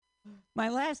My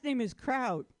last name is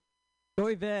Kraut.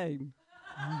 Oy vey.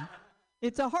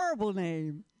 It's a horrible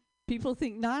name. People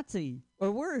think Nazi,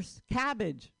 or worse,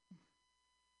 cabbage.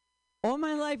 All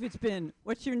my life it's been,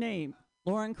 what's your name?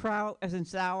 Lauren Kraut, as in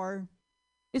sour.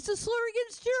 It's a slur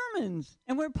against Germans,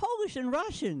 and we're Polish and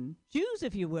Russian, Jews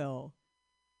if you will.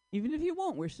 Even if you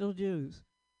won't, we're still Jews.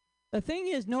 The thing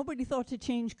is, nobody thought to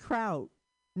change Kraut.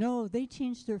 No, they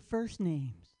changed their first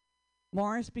names.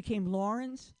 Morris became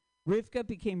Lawrence, Rivka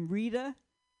became Rita,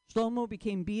 Shlomo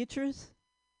became Beatrice.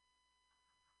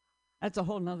 That's a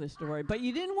whole nother story. But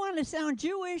you didn't want to sound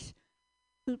Jewish.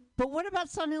 But what about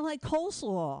sounding like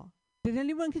coleslaw? Did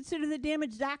anyone consider the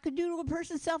damage that could do to a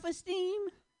person's self-esteem?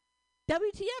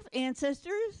 WTF,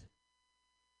 ancestors?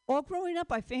 All growing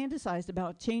up, I fantasized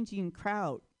about changing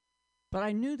Kraut. But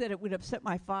I knew that it would upset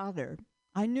my father.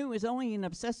 I knew, as only an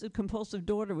obsessive-compulsive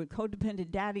daughter with codependent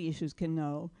daddy issues can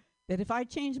know, that if I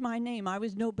changed my name, I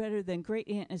was no better than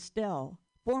Great-Aunt Estelle,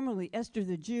 formerly Esther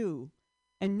the Jew.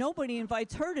 And nobody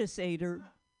invites her to Seder.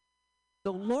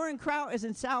 So Lauren Kraut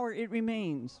isn't sour, it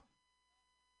remains.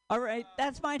 All right,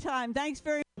 that's my time. Thanks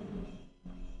very much.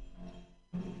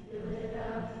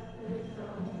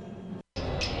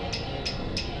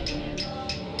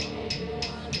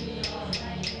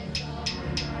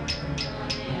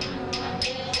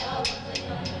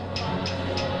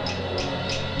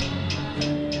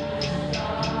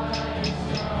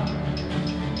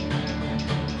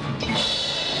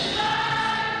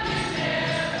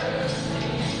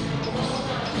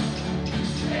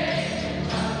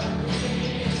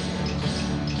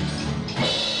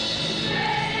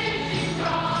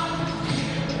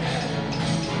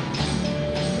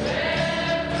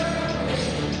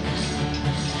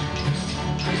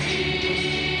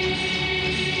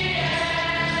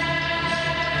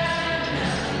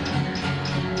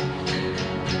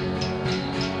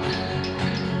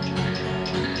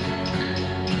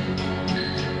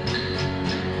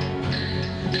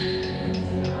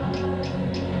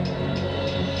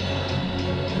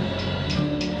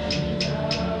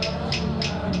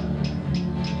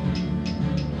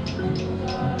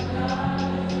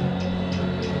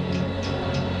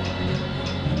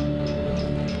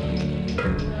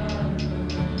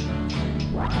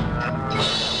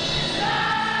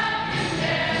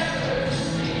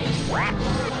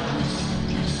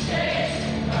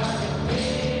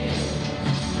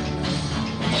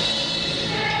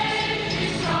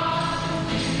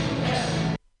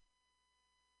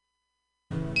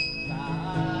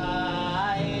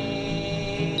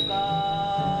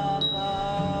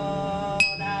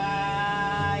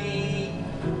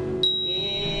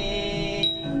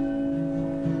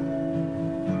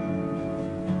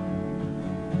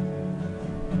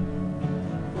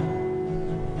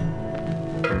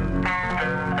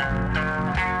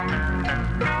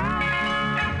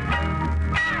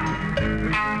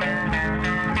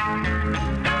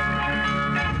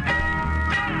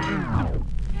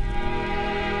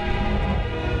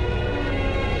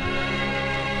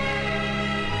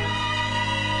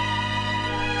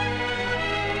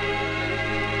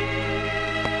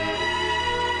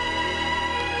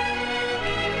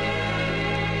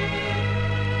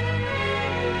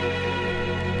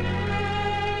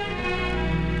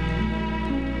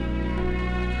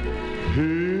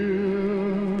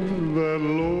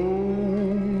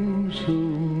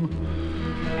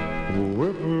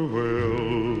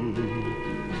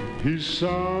 He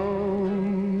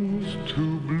sounds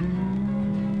too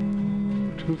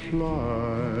blue to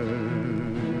fly.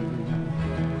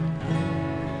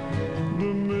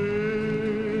 The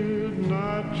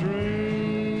midnight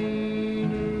train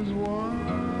is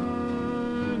winding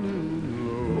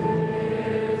low.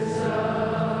 It's a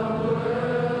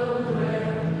world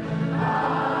where I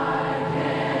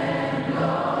can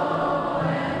go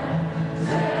and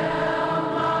tell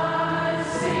my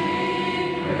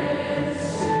secrets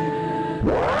to you.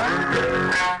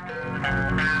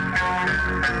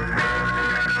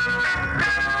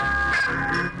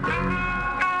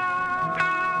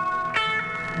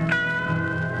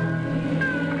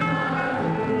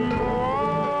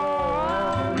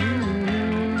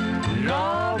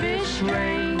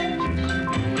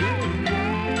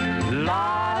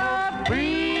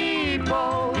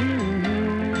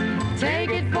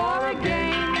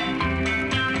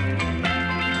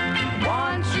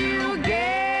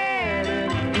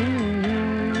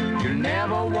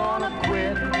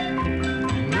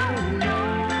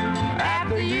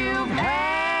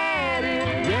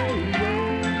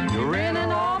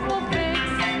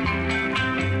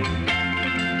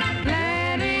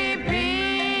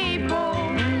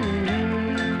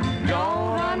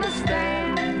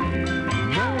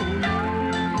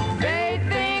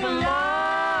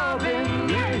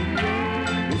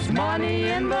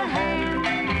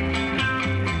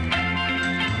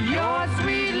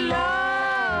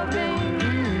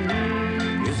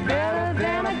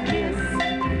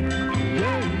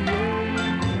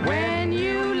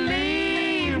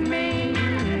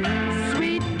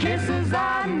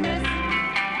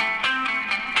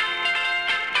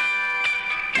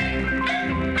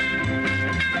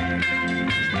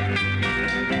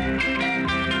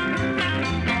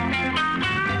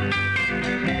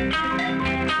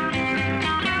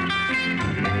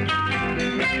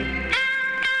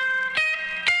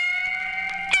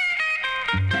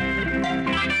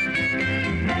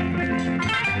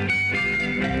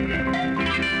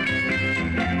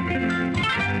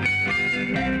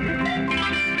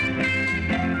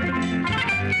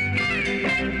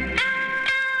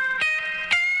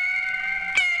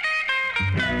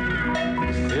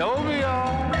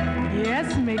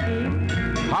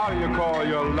 How do you call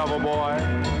your lover boy?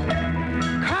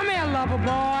 Come here, lover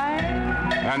boy.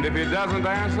 And if he doesn't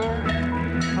answer?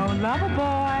 Oh, lover boy.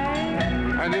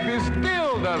 And if he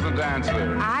still doesn't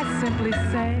answer? I simply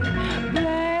say,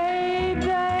 baby.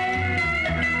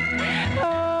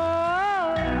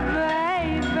 Oh,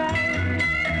 baby.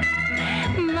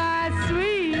 My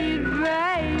sweet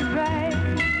baby.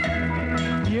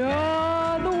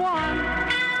 You're the one.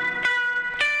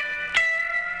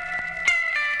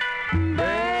 Baby.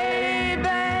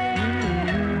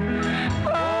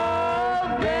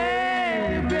 Oh,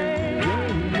 baby.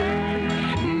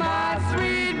 My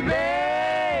sweet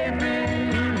baby.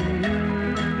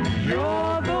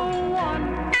 You're the one.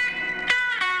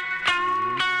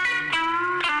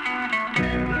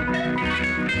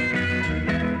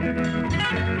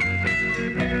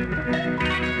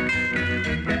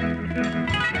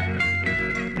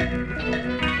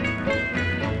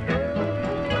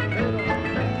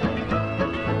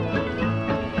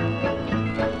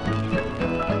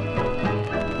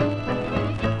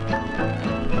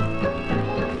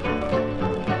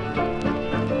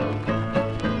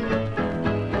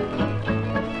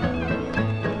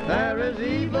 There is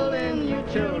evil in you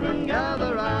children,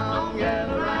 gather round,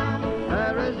 gather round.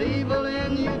 There is evil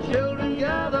in you children,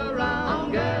 gather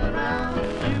round, gather round.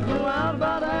 You go out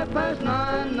about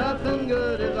 9:30, nothing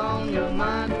good is on your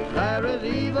mind. There is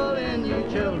evil in you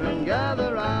children,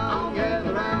 gather round,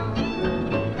 gather round.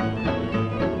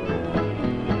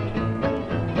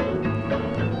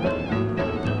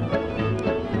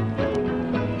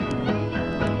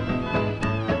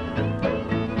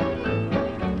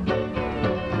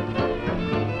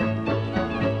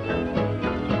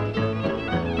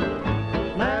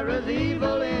 There is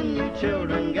evil in you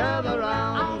children, gather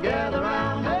round, gather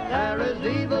round. There is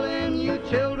evil in you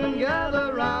children,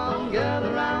 gather round,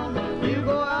 gather round. You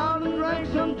go out and drink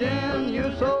some gin,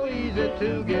 you're so easy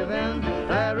to give in.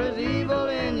 There is evil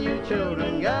in you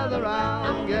children, gather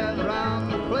round, gather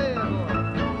round. Play it, boy.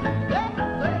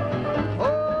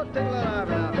 Oh, tickle that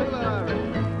ivory now, tickle that ivory.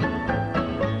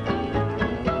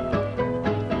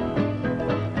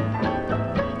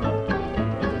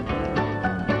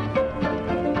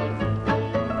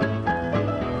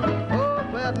 Oh,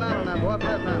 play that mantle now, boy,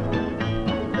 play that mantle.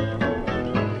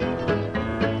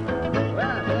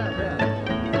 Right, right, right.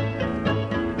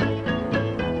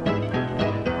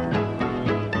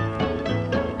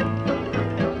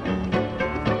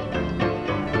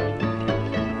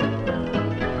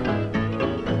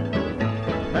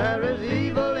 There is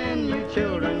evil in you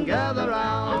children, gather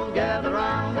round, gather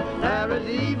round. There is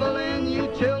evil in you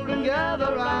children,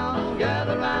 gather round,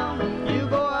 gather round. You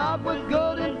go out with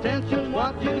good intentions,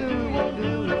 what you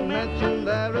do to mention.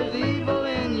 There is evil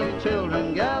in you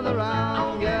children, gather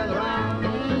round, gather round.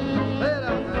 Play it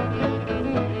out now.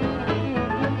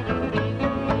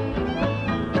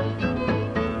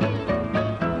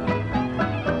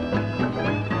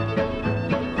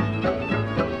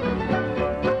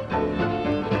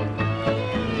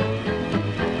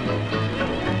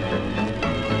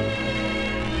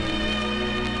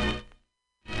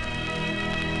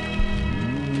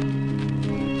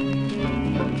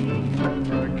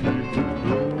 I keep a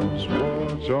close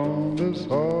watch on this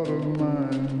heart of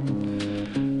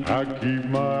mine. I keep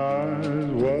my eyes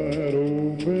wide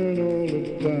open all the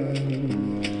time.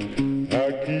 I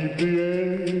keep the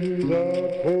ends out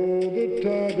for the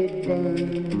tie that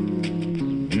binds.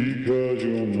 Because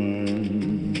you're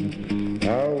mine, I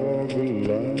walk the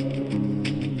line.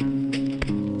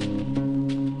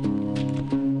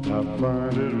 I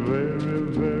find it very,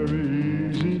 very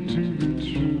easy to be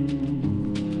true.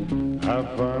 I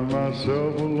find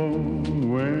myself alone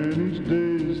when each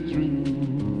day is through.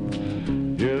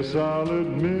 Yes, I'll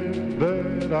admit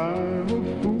that I'm a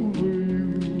fool for you.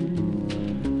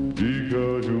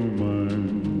 Because you're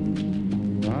mine,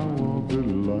 I walk the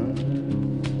line.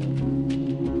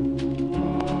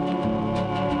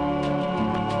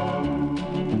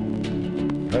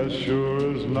 As sure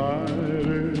as night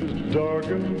is dark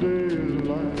and day is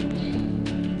light,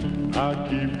 I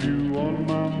keep you on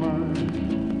my mind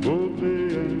both day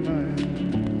and night.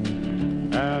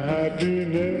 And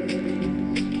happiness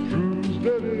proves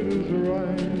that it is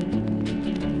right.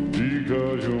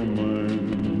 Because you're mine,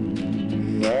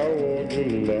 I walk the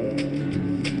line.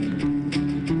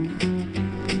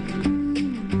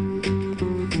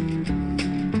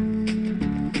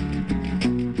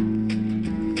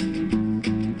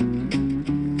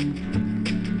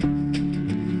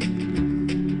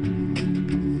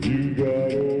 You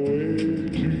got a way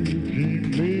to keep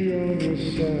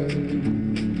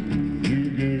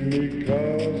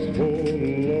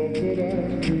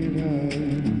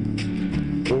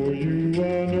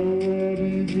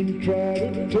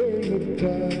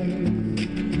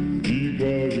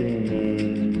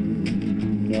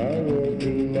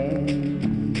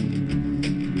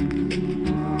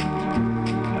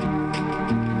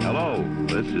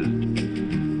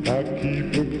I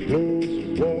keep a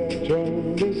close watch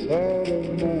on this heart of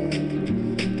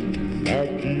mine. I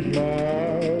keep my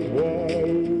eyes wide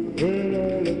open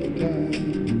all the time.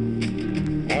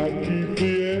 I keep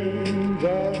the ends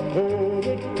out for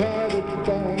the tie that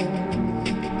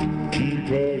binds.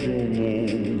 Because you're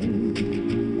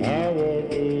mine, I walk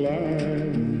the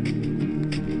line.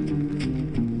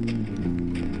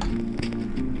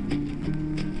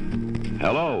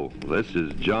 Hello, this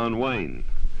is John Wayne.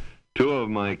 Two of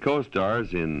my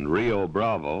co-stars in Rio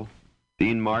Bravo,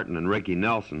 Dean Martin and Ricky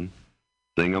Nelson,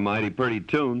 sing a mighty pretty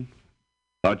tune.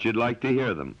 Thought you'd like to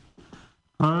hear them.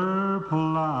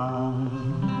 Purple light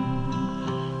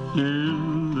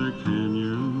in the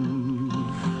canyon,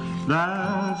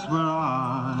 that's where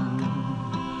I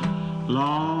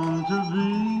long to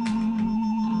be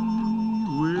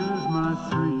with my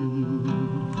three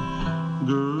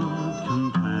good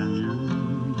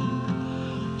companions,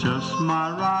 just my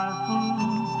rifle,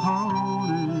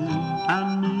 pony,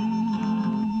 and me,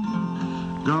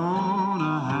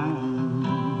 gonna hang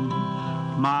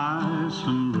my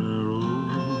sombrero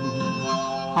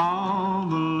on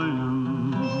the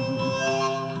limb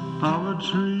of a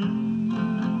tree,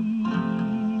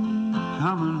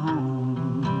 coming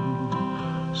home,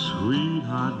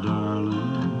 sweetheart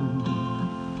darling,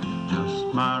 just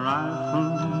my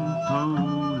rifle,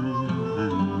 pony,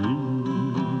 and me.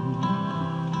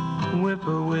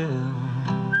 Whippoorwill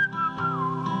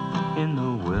in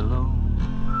the willow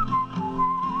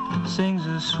sings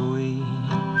a sweet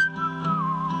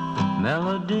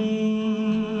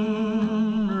melody,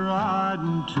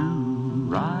 riding to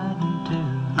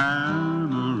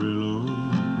Amarillo,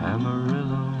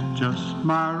 Amarillo, just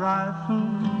my rifle,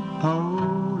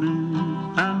 pony,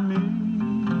 and me.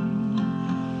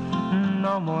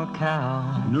 No more cow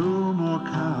No more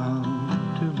cow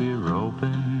to be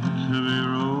roping,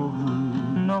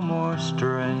 no more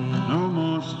stray no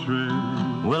more stray.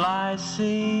 will I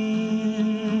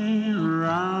see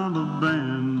Round the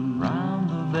bend, round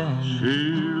the bend.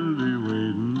 she'll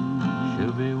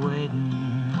be waiting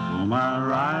for my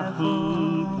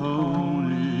rifle,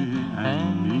 pony,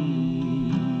 and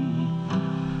me.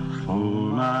 For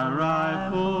my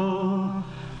rifle,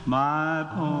 my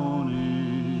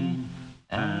pony,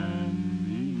 and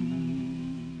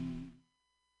me.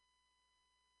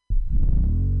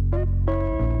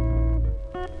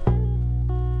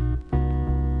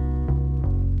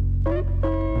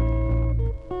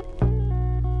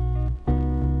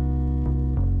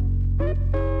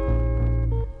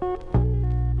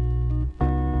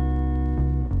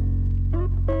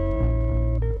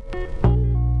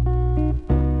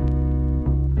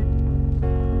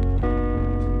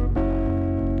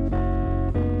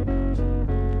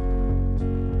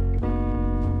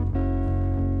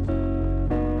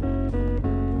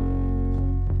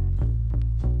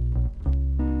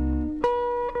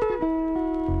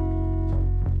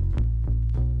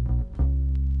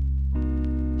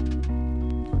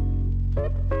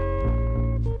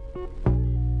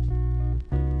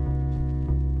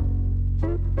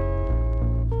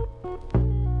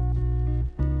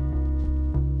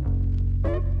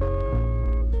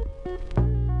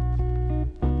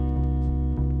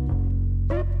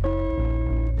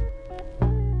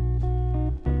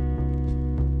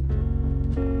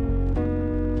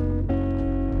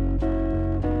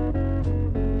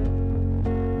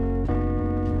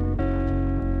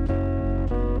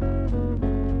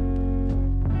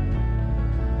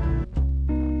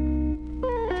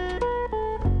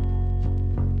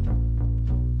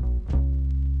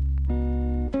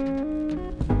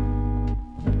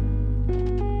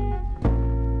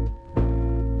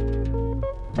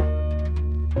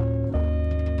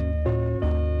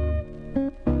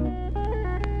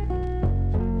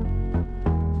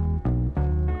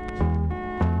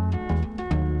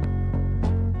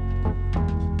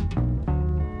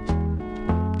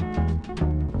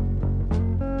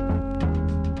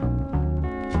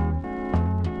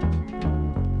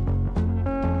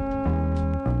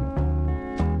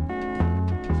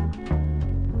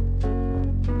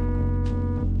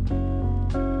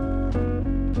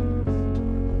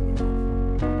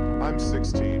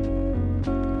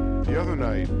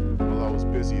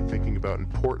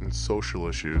 important social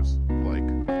issues, like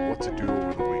what to do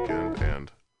over the weekend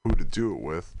and who to do it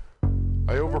with,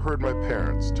 I overheard my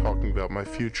parents talking about my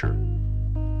future.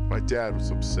 My dad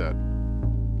was upset.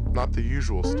 Not the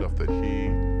usual stuff that he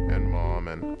and mom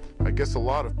and I guess a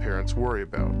lot of parents worry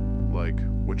about, like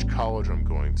which college I'm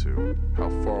going to, how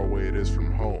far away it is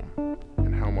from home,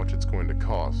 and how much it's going to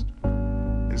cost.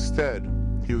 Instead,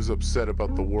 he was upset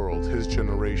about the world his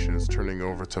generation is turning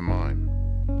over to mine.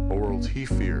 A world he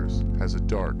fears has a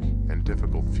dark and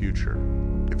difficult future,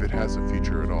 if it has a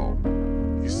future at all.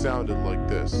 He sounded like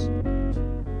this.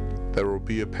 There will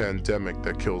be a pandemic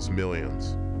that kills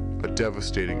millions, a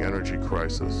devastating energy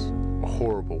crisis, a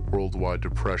horrible worldwide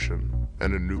depression,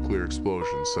 and a nuclear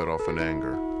explosion set off in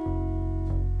anger.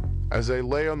 As I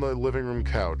lay on the living room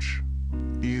couch,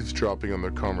 eavesdropping on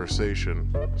their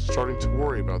conversation, starting to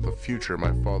worry about the future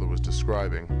my father was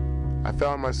describing, I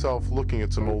found myself looking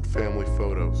at some old family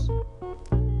photos.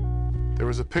 There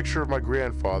was a picture of my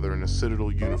grandfather in a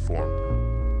Citadel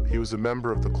uniform. He was a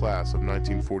member of the class of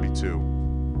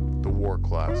 1942, the war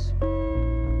class.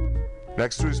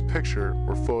 Next to his picture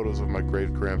were photos of my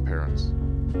great-grandparents,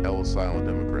 Ellis Island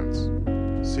immigrants.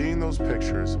 Seeing those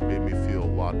pictures made me feel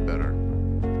a lot better.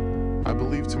 I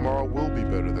believe tomorrow will be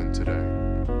better than today,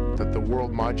 that the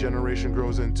world my generation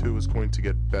grows into is going to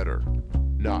get better,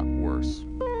 not worse.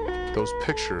 Those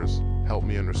pictures help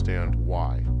me understand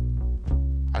why.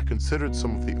 I considered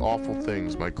some of the awful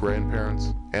things my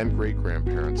grandparents and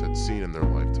great-grandparents had seen in their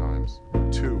lifetimes.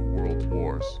 2 world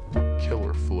wars,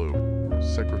 killer flu,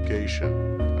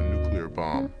 segregation, a nuclear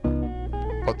bomb.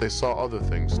 But they saw other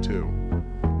things too,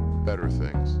 better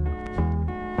things.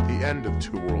 The end of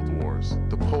 2 world wars,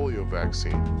 the polio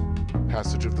vaccine,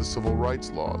 passage of the civil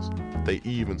rights laws. They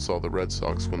even saw the Red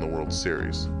Sox win the World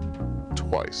Series.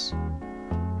 Twice.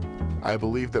 I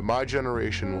believe that my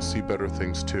generation will see better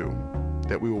things too,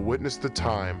 that we will witness the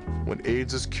time when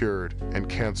AIDS is cured and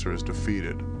cancer is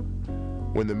defeated,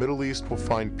 when the Middle East will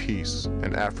find peace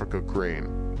and Africa grain,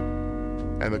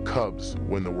 and the Cubs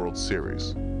win the World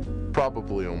Series,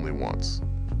 probably only once.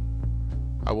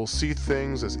 I will see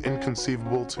things as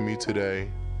inconceivable to me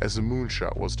today as a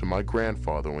moonshot was to my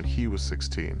grandfather when he was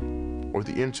 16, or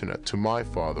the internet to my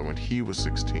father when he was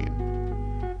 16.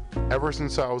 Ever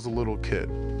since I was a little kid,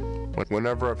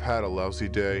 whenever I've had a lousy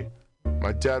day,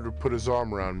 my dad would put his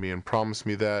arm around me and promise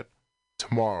me that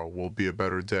tomorrow will be a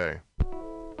better day.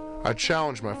 I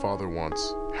challenged my father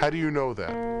once. How do you know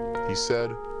that? He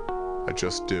said, I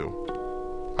just do.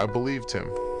 I believed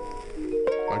him.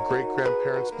 My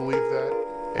great-grandparents believed that,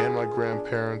 and my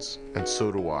grandparents, and so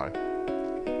do I.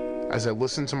 As I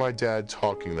listened to my dad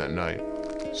talking that night,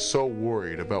 so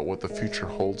worried about what the future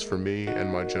holds for me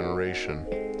and my generation,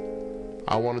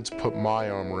 I wanted to put my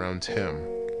arm around him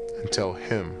and tell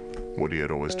him what he had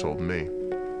always told me.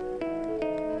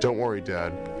 Don't worry,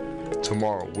 Dad.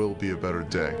 Tomorrow will be a better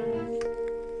day.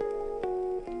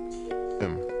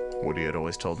 Him, what he had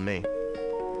always told me.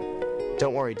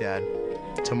 Don't worry, Dad.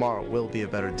 Tomorrow will be a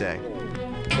better day.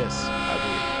 This, I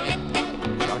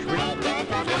believe. Josh Reed.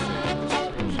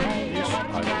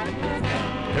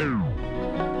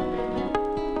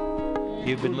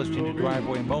 You've been listening to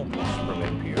Driveway Moments from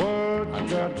NPR. What you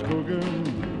got cooking?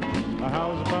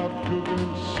 How's about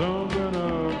cooking something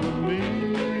up with me?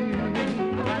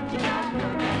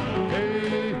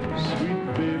 Hey, sweet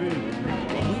baby.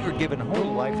 We were given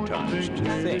whole lifetimes to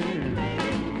think. We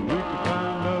could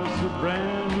find us a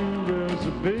brand new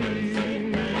recipe.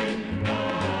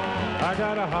 I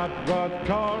got a hot rod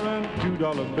car and a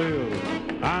 $2 bill.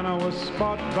 I know a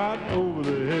spot right over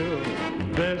the hill.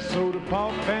 There's soda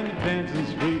pop and the dancing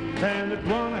street. And if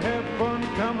wanna have fun,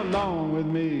 come along with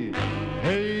me.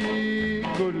 Hey,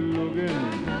 good looking,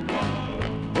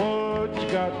 what you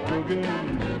got cooking?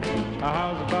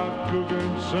 How's about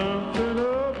cooking something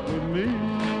up with me?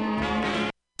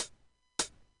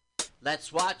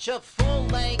 Let's watch a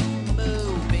full-length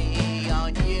movie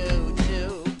on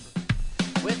YouTube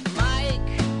with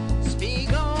Mike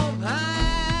Spiegelman.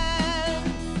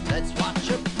 Let's watch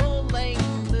a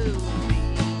full-length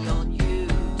movie on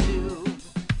YouTube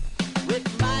with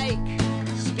Mike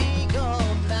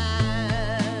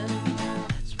Spiegelman.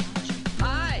 Let's watch it.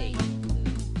 Hi,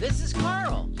 this is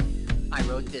Carl. I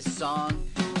wrote this song.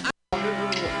 Isn't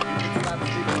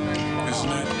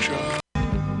it just?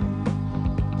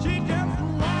 She just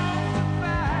loves the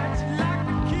fact she like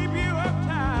to keep you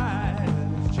uptight.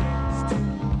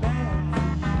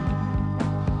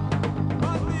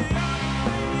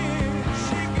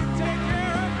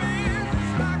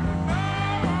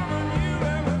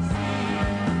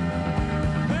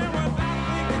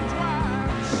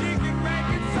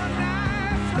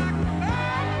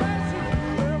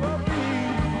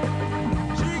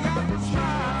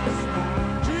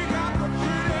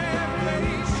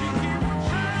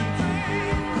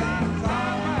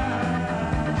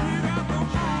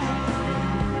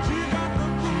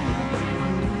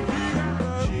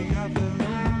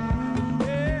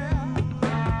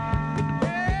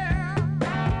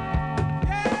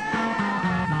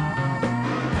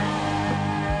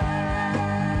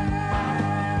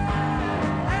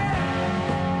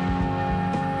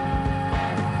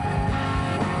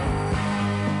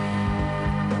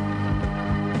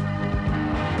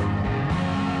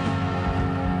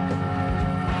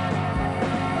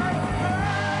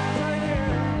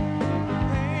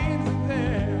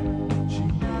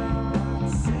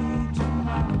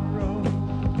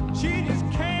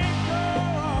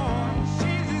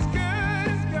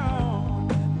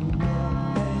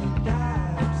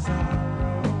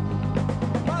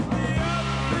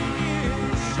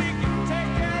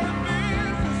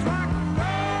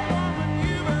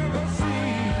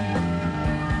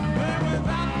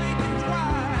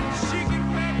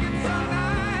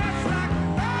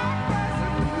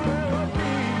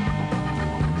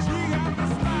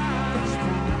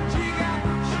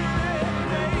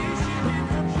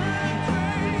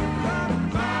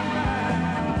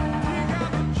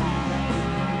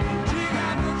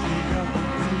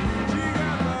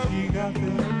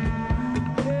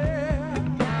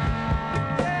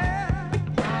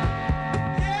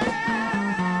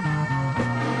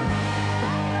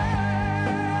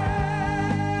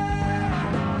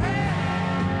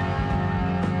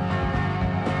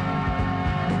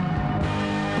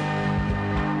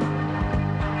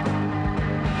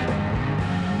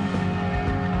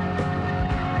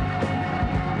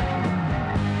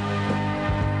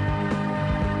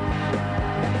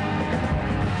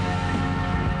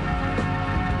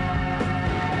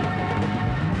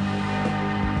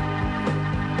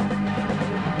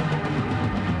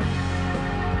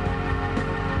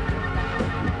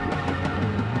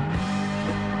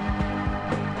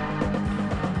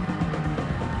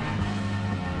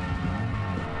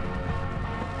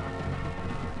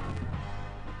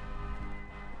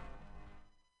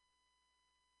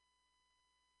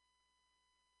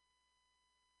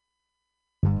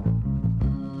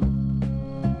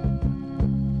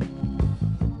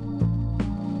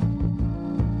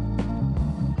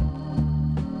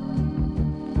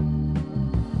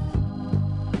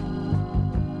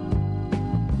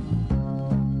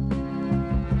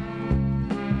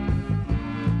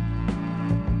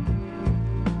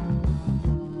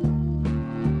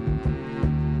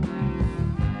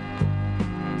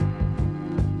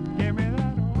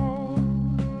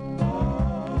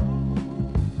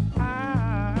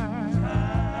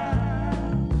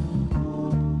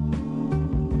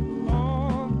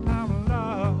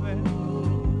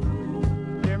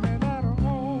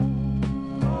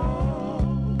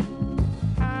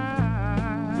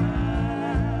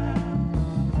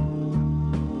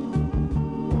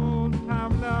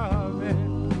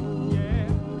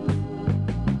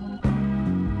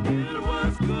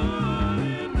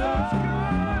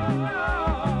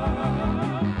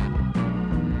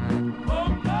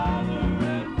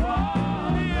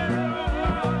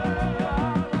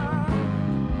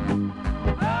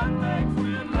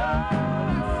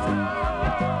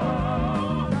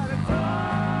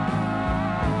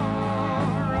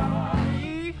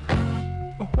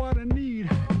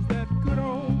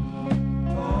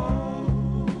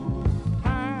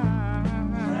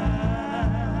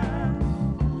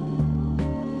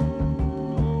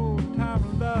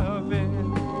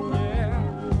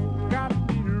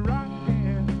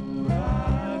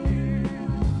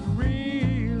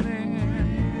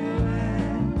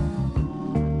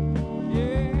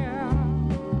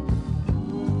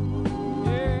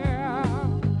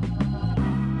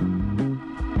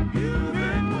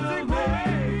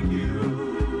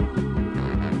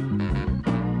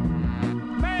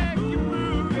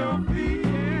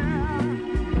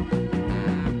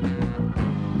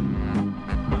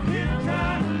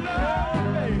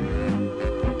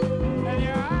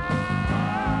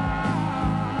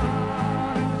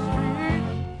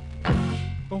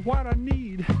 what I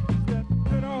need is that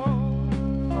good old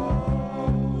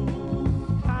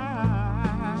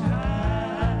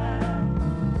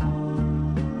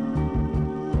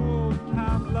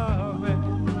time loving.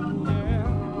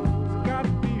 Yeah, it's got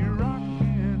to be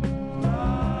rocking,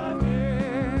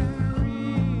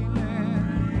 reeling.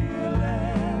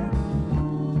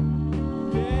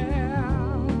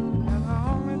 Yeah, and the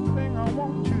only thing I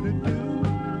want you to do,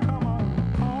 come on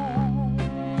home.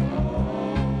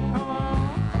 Come on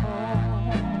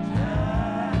home.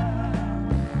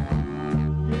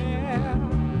 Yeah,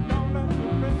 don't let the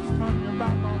face turn your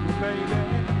back on me, baby.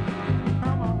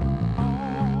 Come on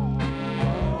home.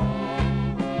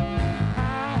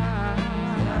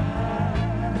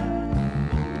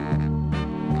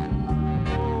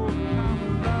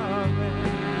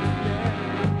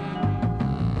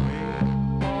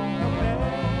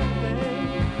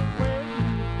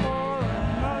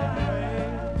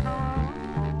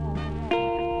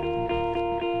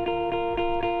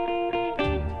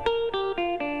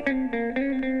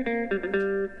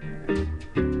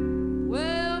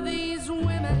 Well, these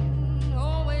women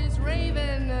always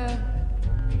raving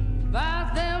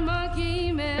about their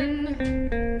monkey men,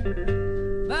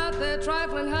 about their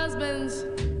trifling husbands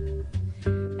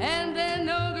and their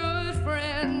no good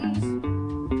friends.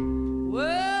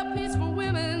 Well, peaceful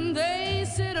women, they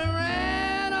sit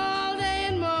around all day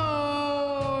and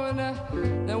moan.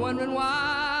 They're wondering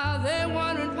why, they're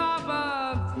wondering,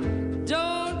 Papa,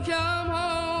 don't come home.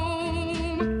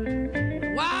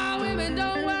 Wild women,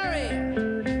 don't worry.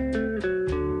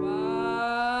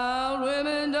 Wild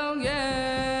women don't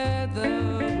get the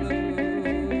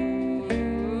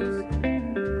blues.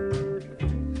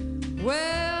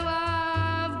 Well,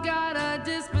 I've got a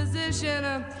disposition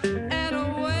and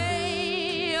a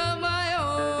way of my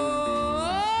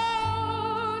own.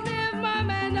 If my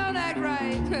man don't act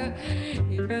right,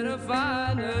 he better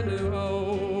find a new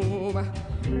home.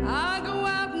 I go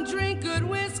out and drink good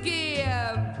whiskey,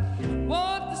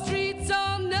 walk the streets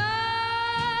all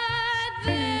night,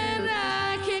 then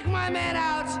I kick my man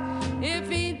out if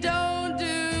he don't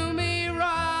do me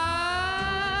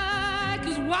right.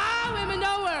 'Cause wild women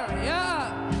don't worry,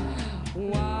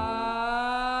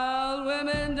 wild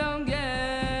women don't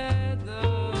get the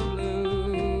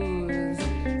blues.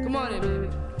 Come on in, baby.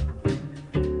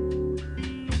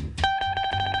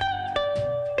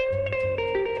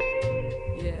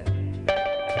 Yeah.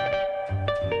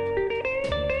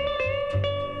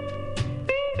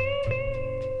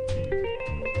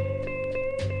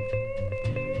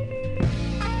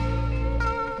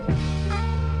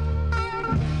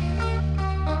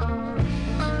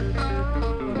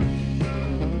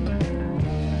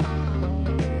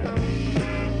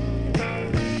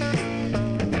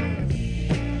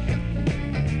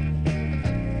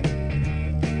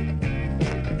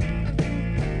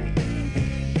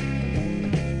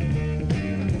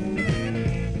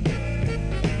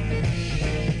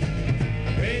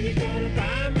 When you gonna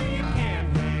buy me a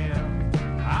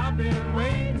can-can? I've been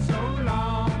waiting so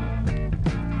long.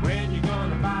 When you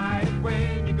gonna buy it?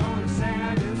 When you gonna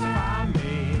satisfy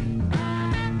me?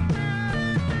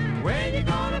 When you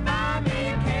gonna buy me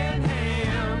a canned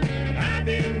ham? I've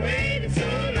been waiting so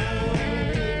long.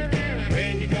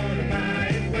 When you gonna buy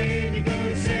it? When you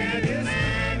gonna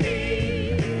satisfy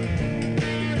me?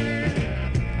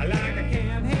 I like a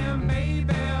canned ham,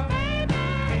 baby.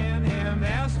 Canned ham,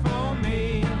 that's for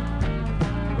me.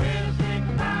 When I think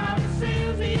about it,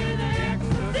 sails me in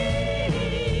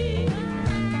ecstasy.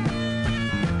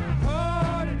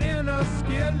 Put it in a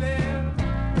skillet,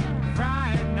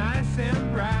 fry it nice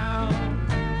and brown.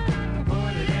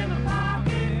 Put it in my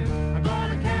pocket, I'm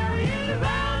gonna carry it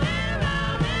around and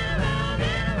around and around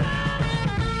and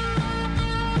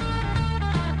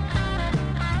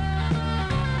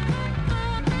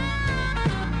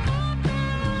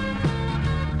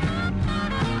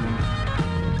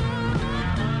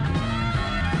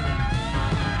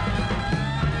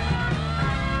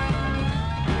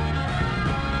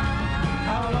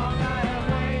how long I have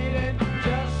waited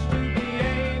just to be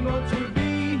able to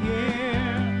be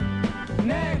here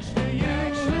next to you.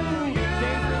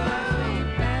 Days will I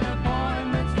sleep and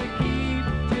appointments to keep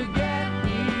to get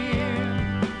here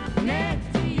next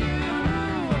to you.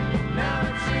 Now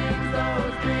it seems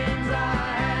those dreams I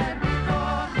had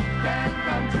before can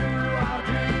come true. I'll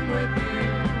dream with you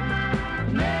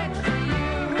next to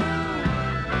you.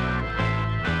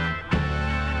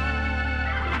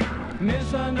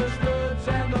 Misunderstoods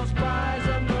and those cries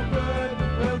of no good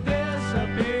will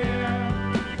disappear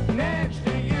next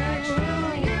to you.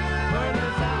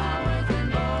 Wordless hours and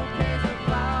bouquets of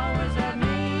flowers have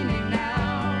meaning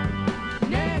now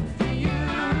next to you.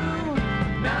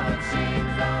 Now it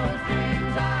seems those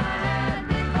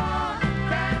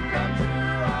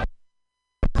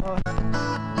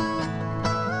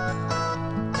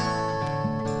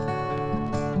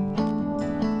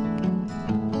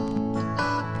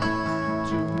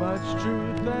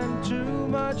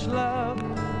much love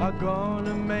are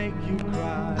gonna make you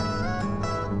cry.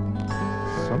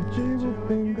 Some people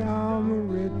think I'm a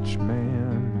rich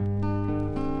man.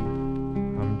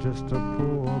 I'm just a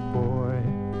poor boy.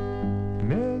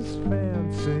 Miss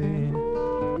Fancy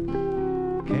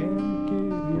can't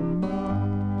give you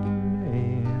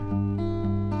money.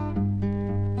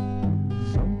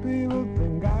 Some people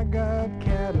think I got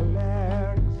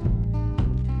Cadillacs,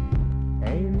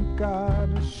 ain't got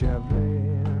a Chevy.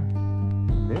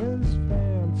 Miss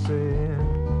Fancy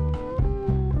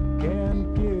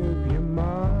can't give you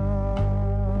money.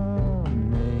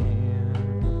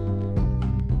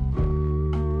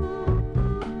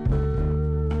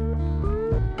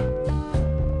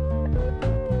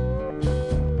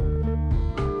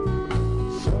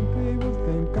 Some people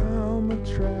think I'm a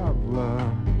traveler,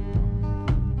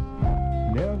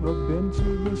 never been to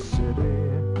the city.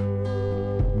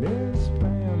 Miss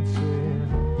Fancy,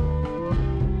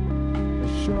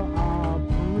 they sure are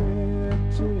pretty.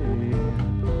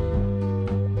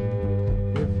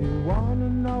 If you wanna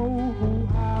know who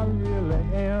I really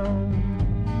am,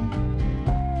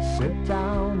 sit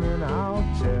down and I'll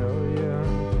tell you.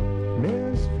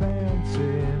 Miss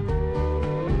Fancy,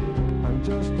 I'm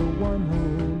just the one who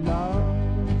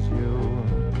loves you.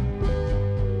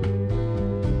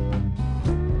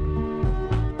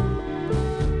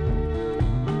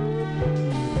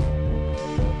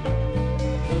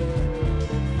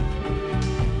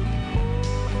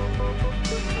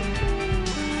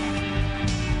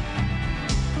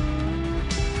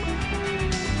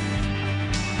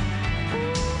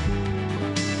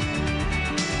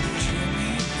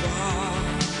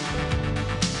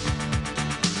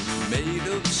 Made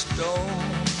of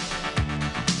stone,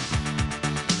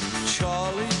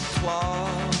 Charlie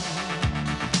Clark,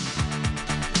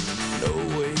 no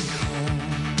way home.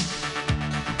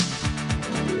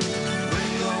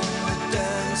 Bring on the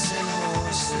dancing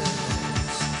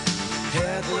horses,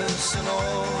 headless and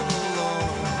all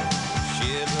alone.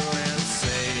 Shiver and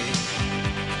say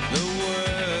the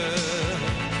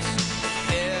words,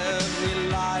 every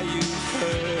lie you've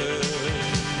heard.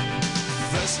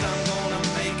 First I'm gonna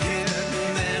make it,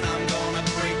 then I'm gonna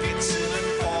break it till it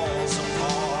falls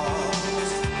apart.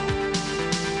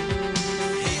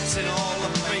 Hating all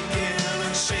the faking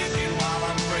and shaking while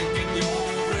I'm breaking your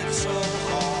brittle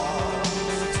heart.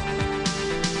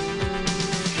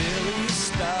 Billy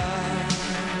Stars,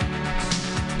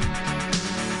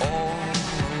 all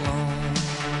alone,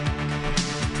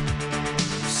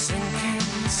 sinking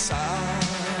inside,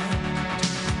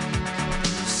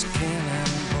 skin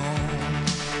and bone.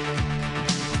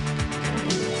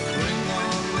 Bring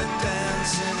on the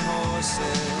dancing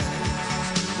horses,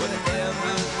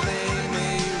 wherever they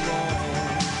may roam.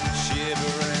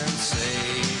 Shiver and say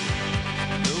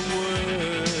the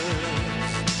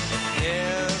words,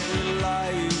 every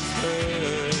lie you've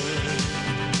heard.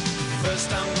 First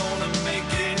I'm gonna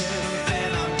make it,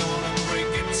 then I'm gonna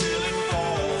break it till it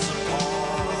falls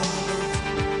apart.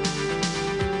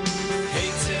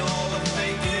 Hating all the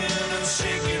faking and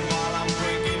shaking while I'm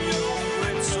breaking your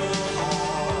brittle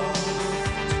heart.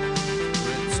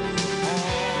 Brittle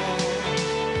heart.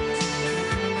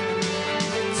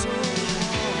 Brittle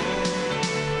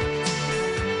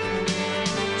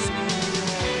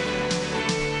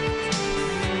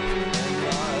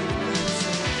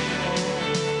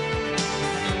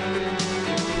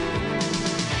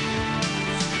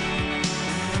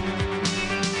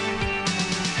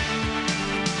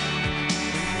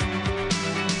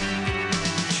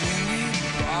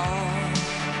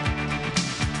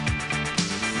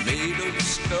made of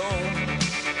stone,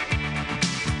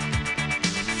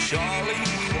 Charlie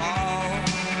Clark,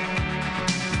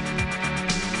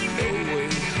 no way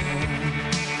home.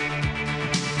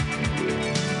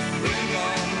 Bring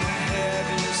on the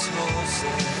headless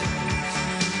horses,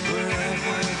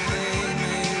 wherever they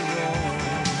may roam.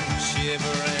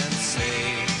 Shiver and say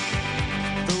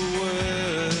the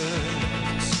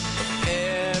words,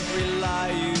 every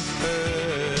lie you've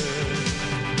heard.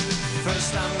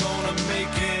 First I'm gonna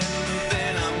make it,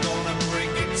 then I'm gonna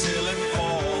break it till it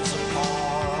falls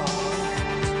apart.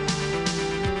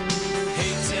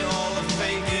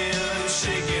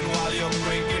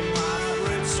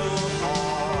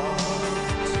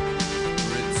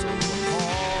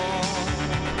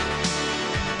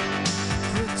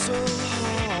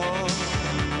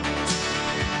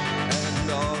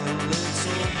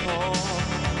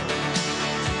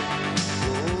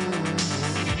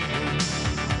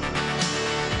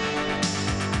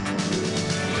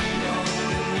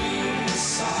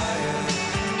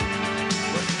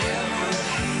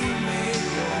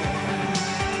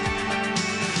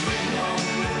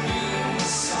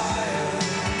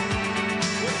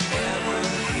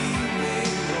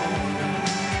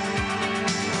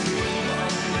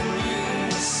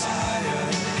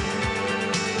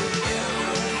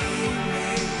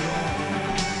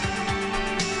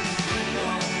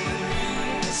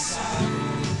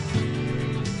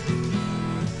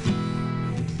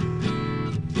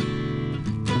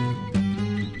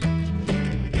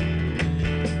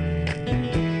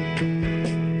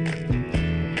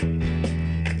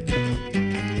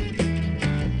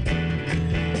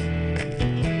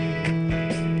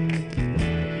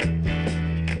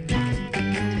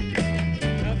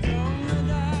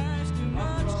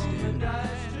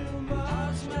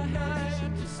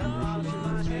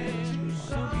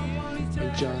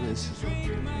 is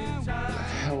a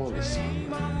hell of a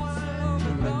songwriter.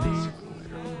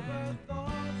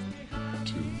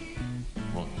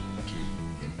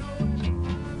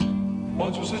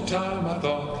 Once was a time I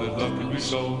thought that love could be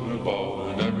sold in a ball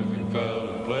and everything fell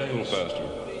in place. A little faster.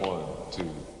 1, 2,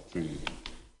 3.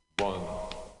 1,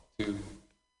 2,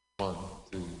 1,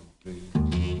 2, 3.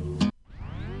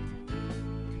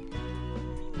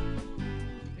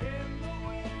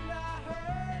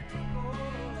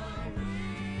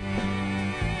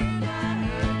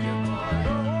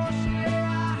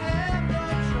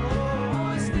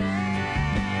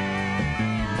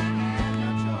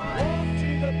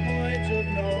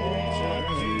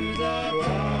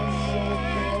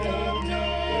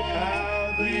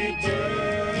 How they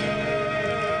did.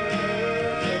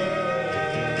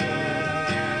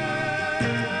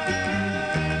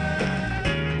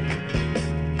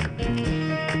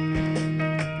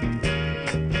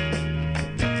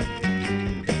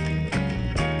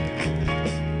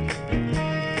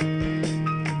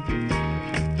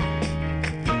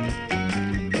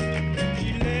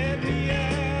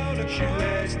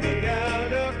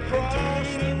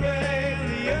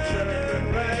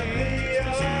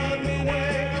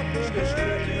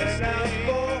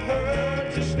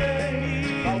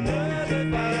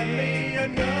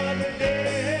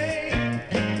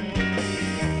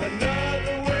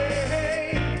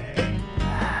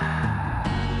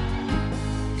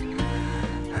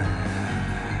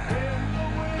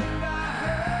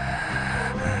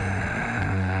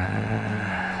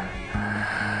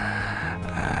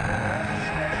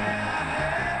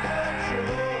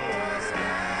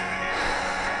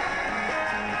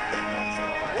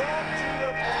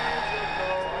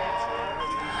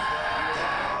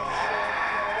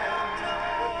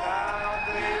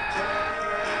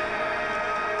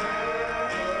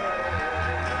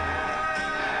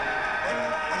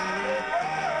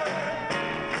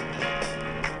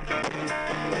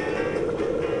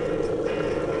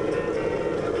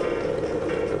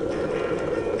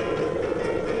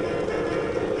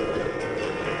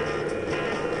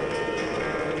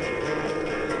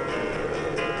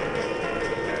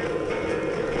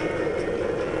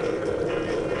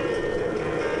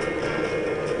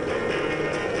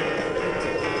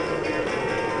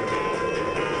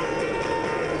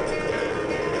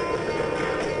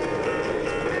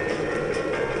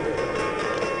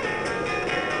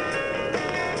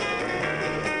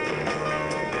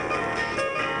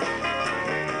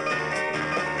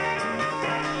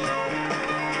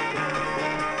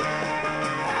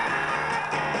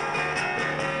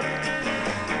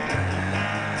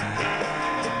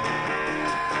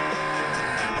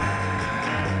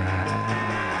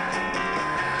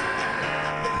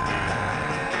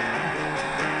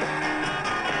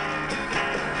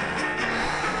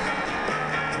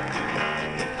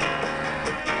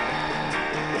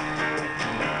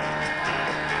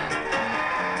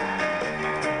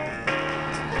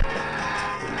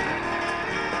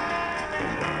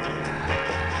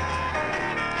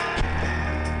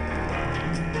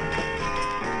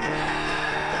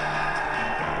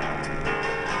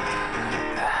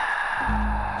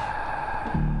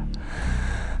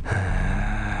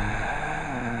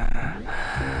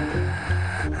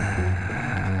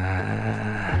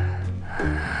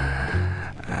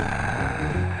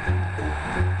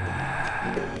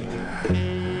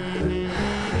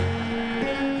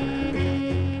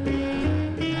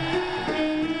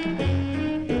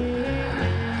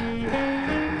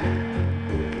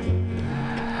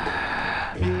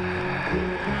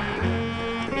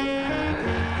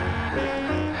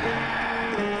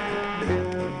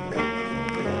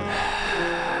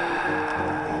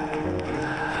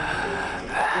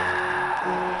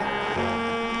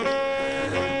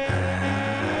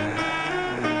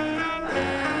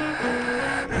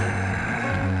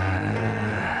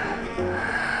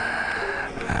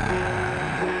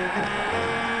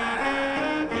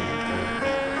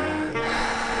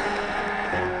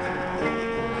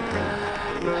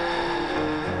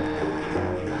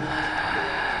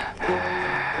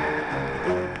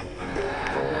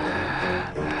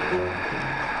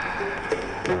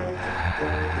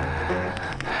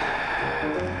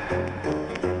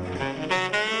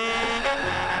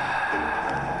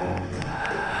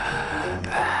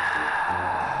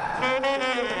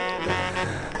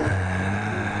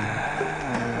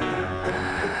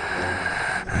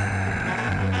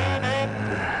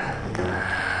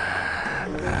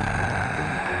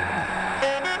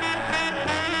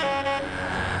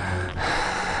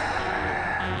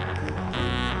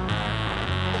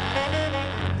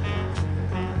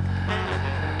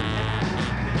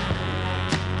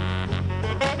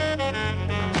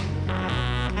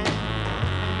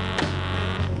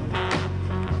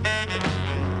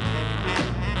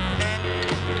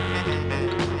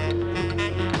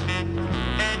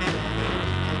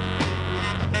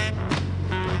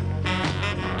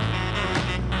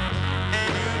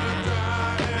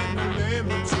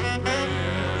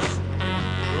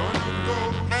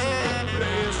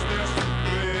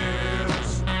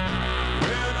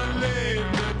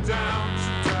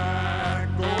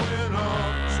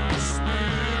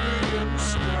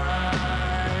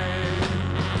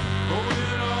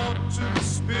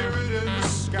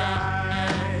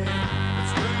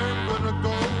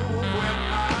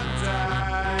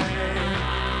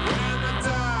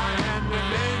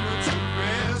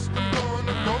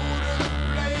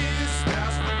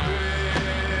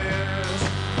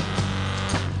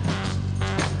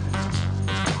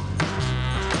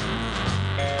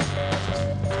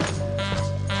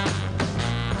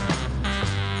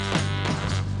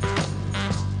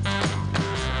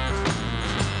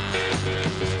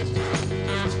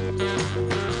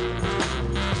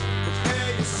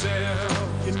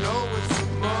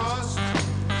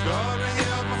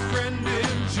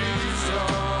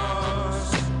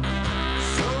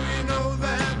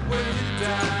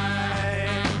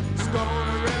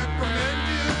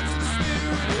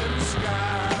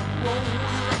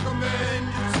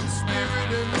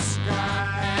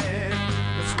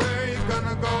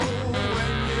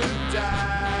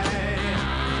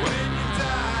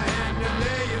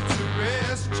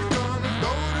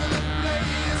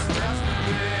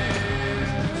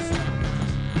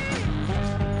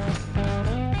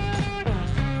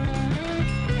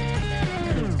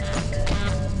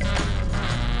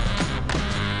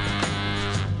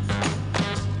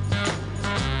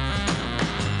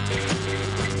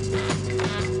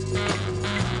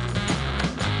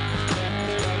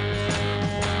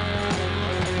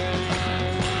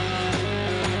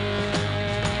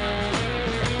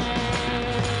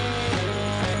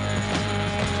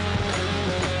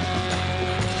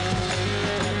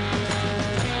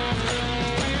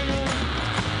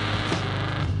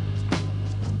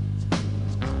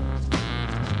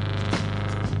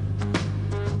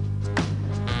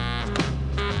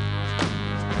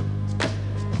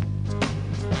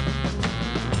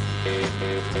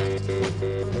 Never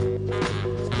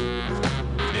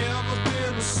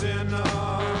been a sinner,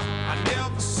 I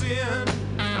never sinned.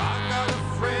 I got a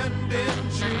friend in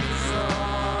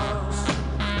Jesus.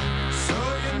 So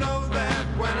you know that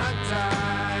when I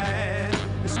die,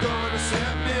 it's gonna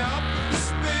set me up, the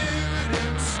spirit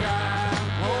in the sky.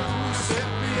 Oh, set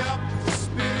me up, the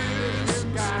spirit in the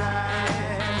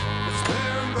sky. That's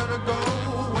where I'm gonna go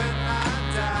when I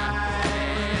die.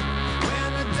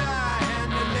 When I die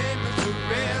and you lay me to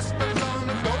rest, I'm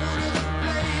gonna go to the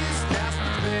place that's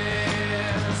the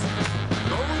best.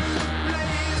 Go to the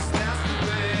place that's the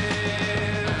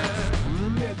best.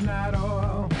 Midnight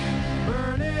oil,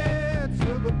 burn it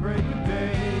till the break of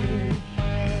day.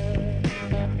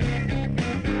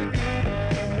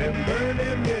 And burn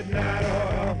it midnight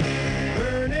oil,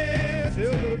 burn it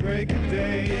till the break of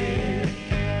day.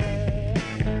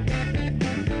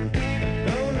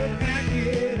 Gonna pack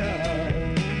it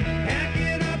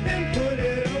up and put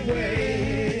it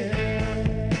away.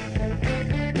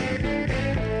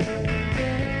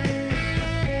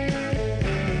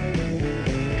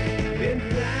 Been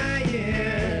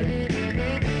flying,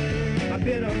 I've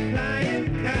been a flying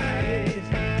kite.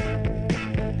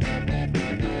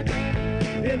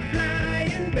 Been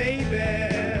flying, baby,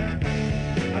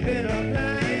 I've been a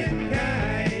flying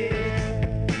kite.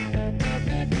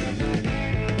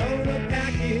 Gonna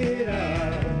pack it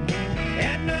up,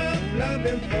 enough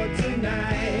loving for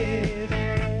tonight.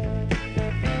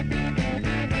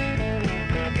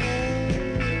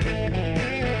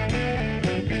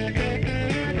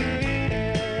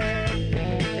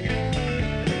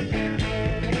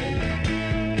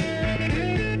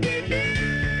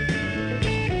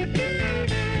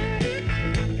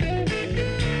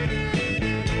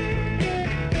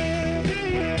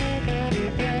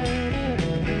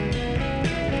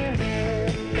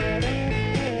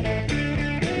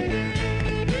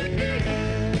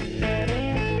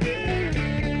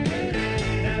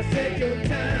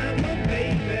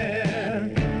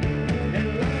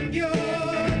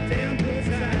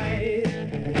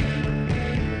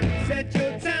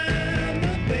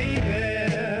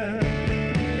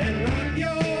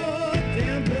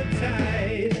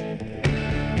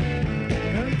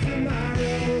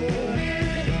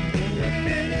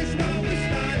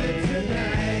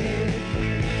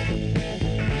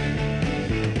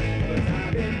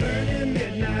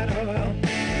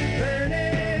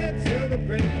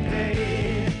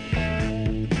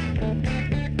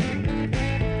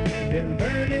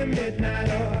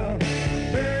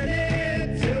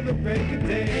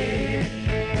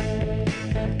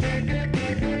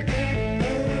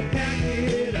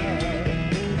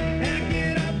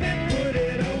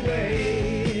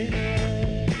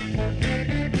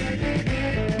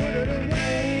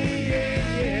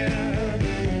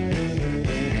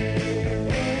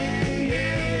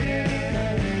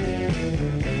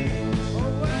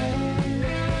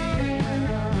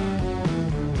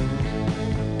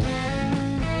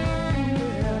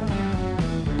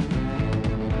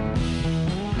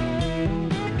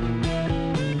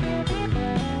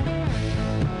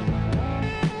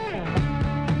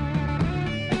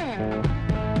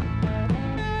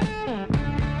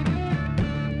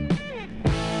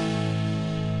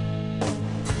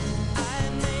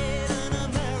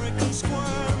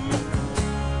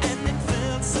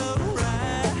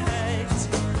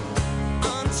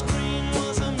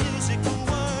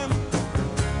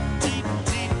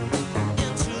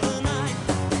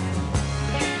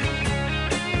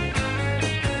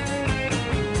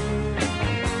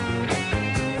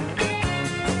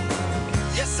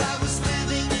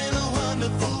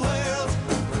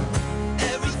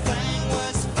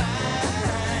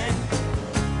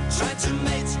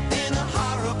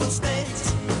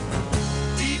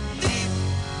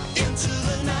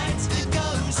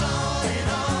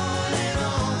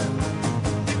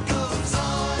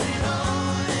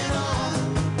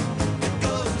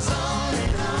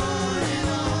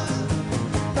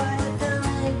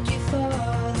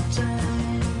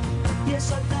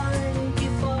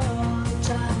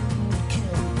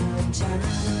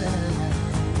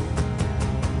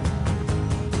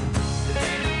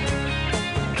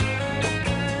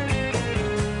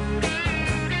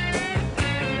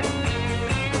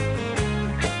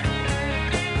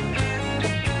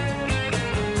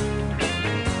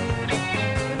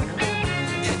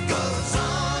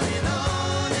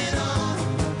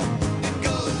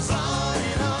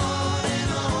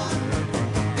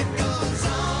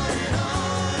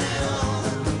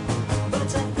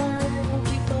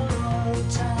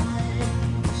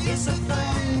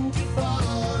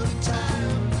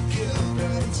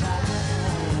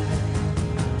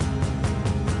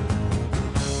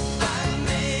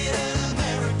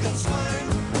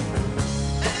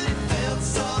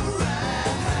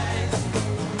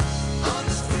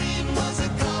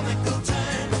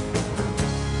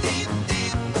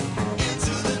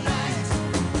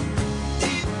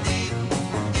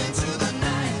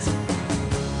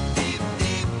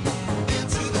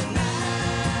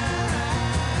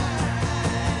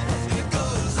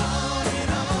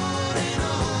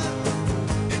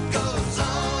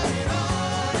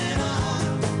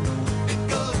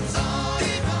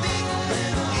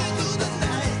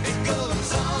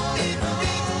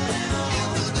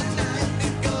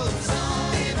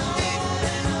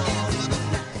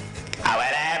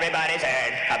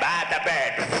 the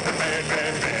bird. The bird,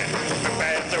 bird, bird. The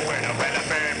bird's a winner, well, a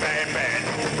bird, bird, bird.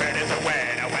 Bird is a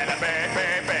winner, well, a bird,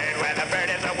 bird, bird. Well, a bird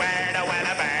is a winner, well,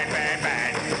 a bird, bird,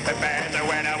 bird. The bird's a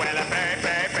winner, well, a bird,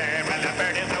 bird, bird. Well, a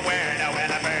bird is a winner,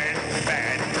 well, a bird,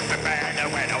 bird. The bird's a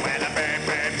winner, well, a bird,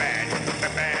 bird, bird. The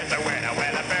bird's a winner,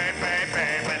 well, a bird, bird,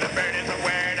 bird. Well, the bird is a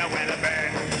winner, well, a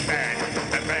bird, bird.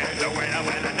 The bird's a winner,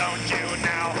 well, don't you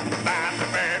know about the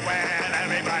bird? Well,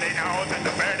 everybody knows that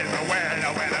the bird is a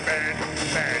winner, well, a bird,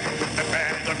 bird. The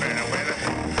bird's a winner, well,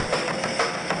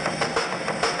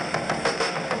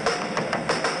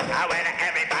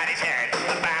 everybody's heard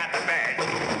about the bird.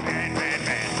 Bird, bird,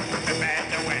 bird. The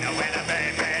bird's a winner, well, a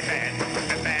bird, bird, bird.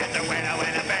 The bird's a winner,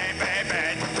 well, a bird, bird,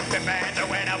 bird. The bird's a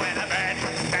winner, well, a bird,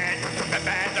 bird. The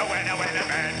bird's a winner, well, a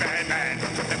bird, bird, bird.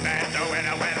 The bird's a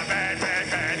winner, well, a bird, bird,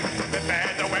 bird. The bird's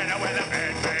a winner, well, a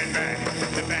bird, bird, bird.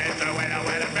 The bird's a winner,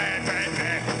 well, a bird, bird,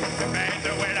 bird. The bird's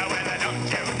a winner, well, don't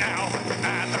you know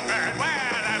about the bird?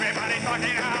 Well, everybody's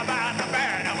talking about the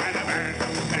bird, well, the bird,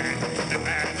 bird. The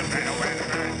bird's a winner, well,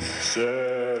 a bird.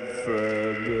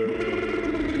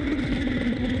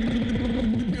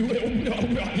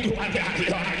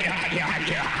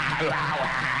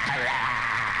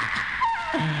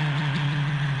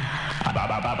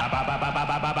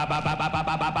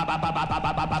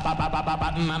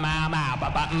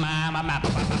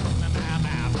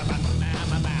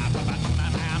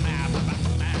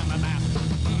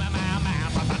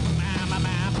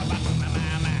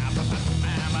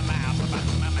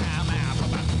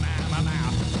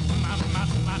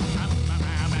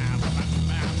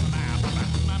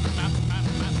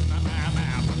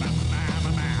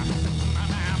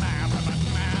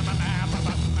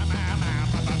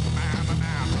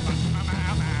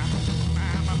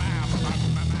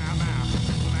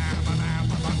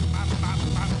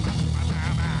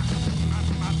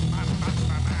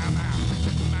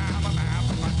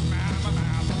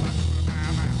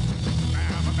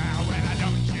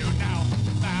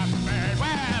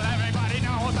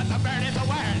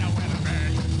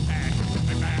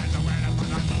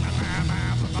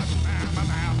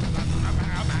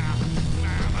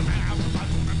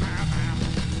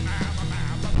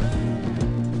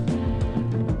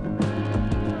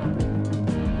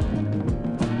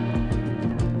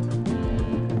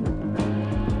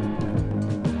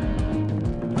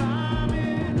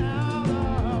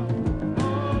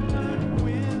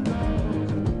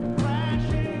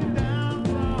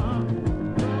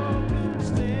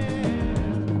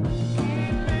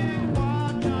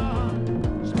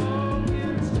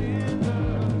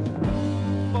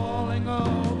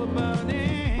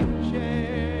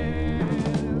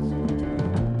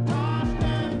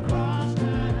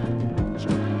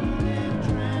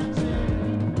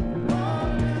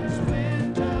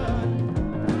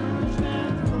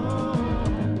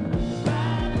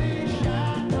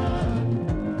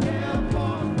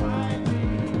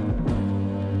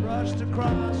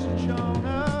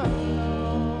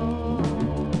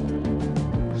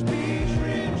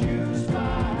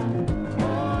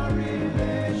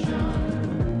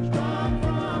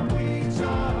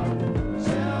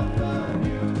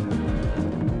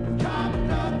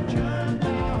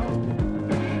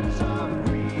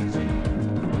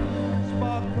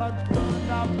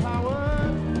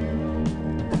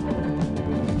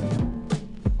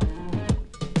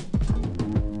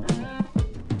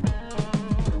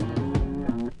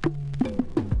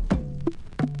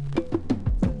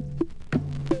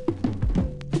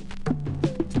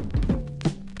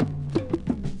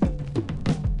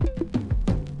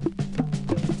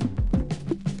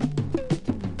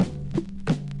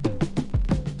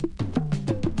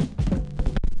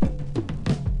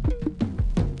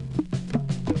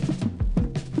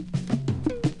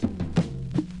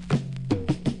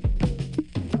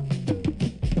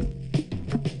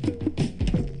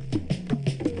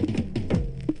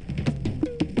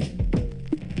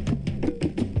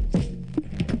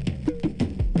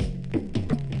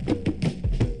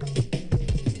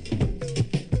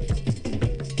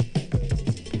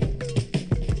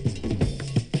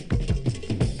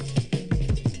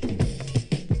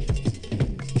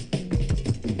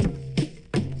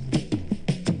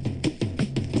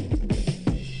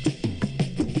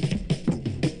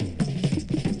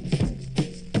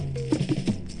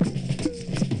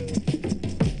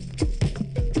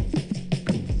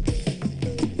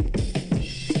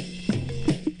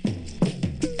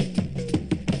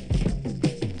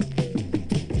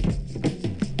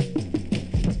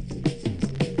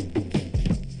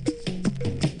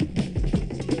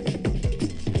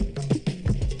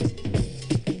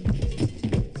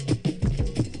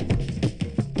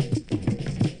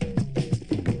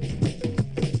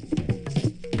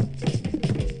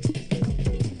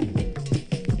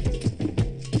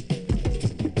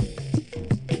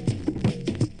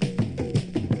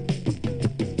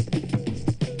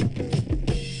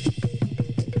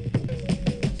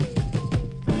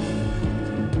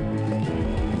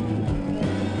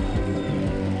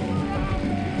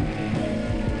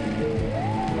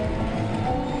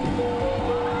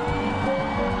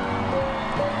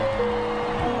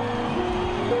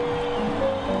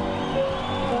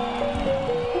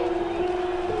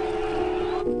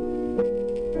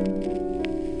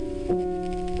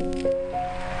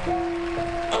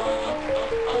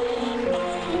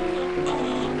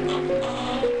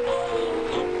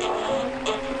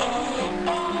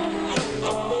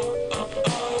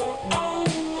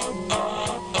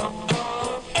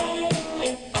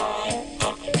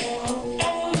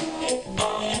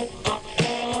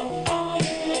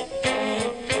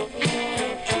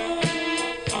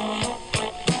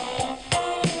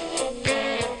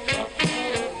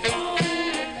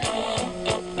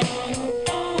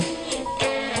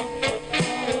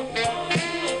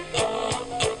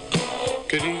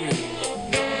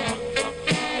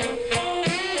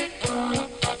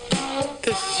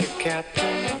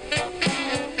 Captain.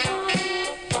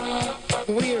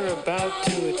 We are about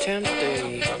to attempt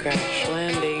a crash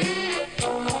landing.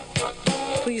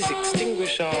 Please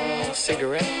extinguish all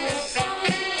cigarettes.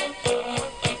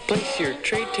 Place your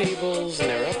tray tables in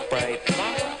their upright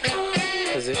lock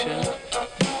position.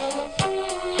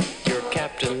 Your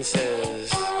captain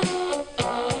says,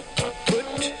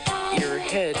 put your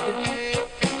head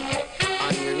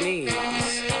on your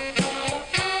knees.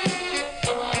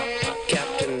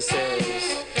 Captain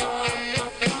says,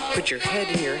 put your head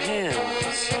in your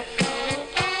hands.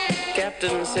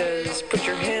 Captain says, put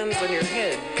your hands on your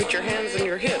head. Put your hands on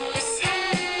your hips.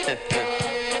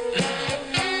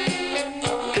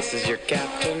 This is your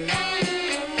captain.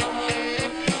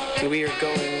 And we are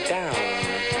going down.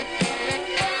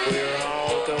 We're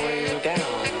all going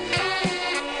down.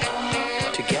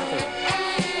 Together.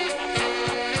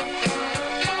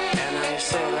 And I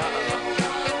said, uh-oh.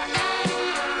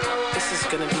 This is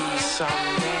gonna be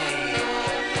someday.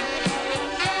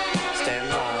 Stand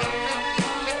by.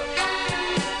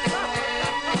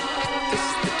 This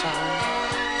is the time.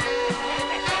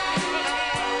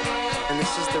 And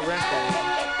this is the record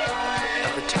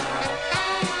of the time.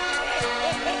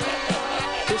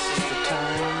 This is the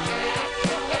time.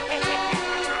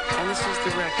 And this is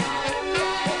the record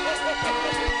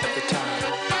of the time.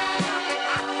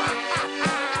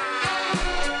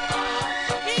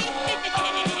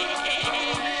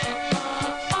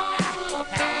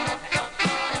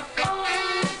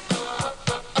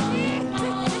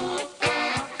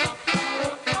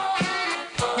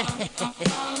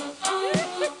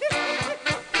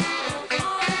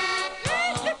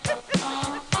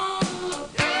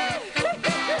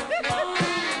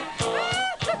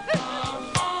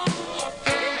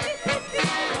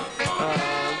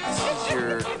 This is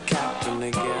your captain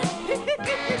again.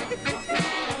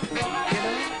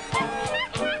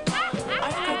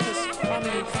 I've got this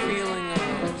funny feeling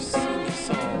I've seen this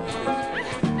all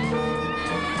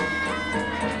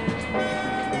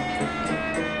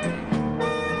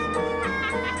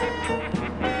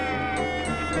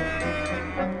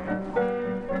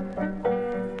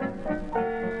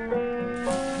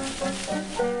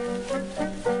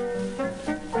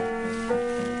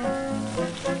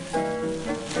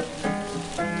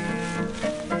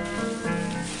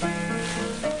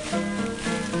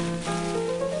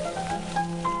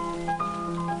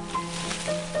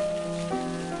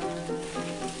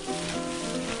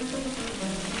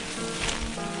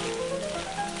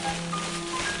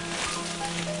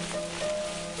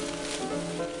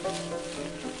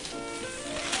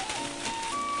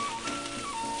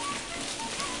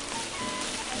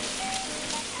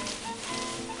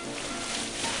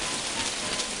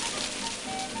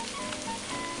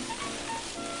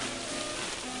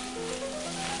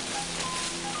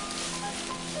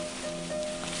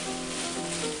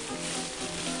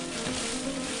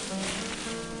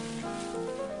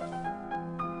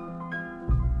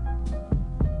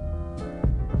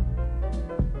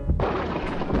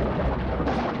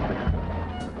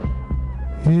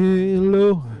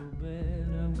Hello.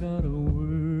 I've got a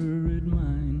worried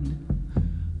mind.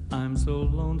 I'm so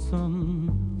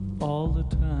lonesome all the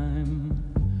time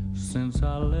since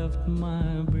I left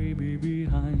my baby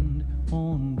behind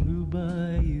on Blue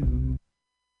Bayou.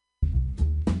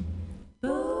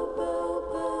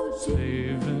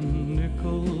 Saving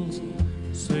nickels,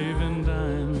 saving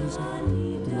dimes,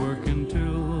 working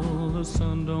till the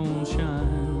sun don't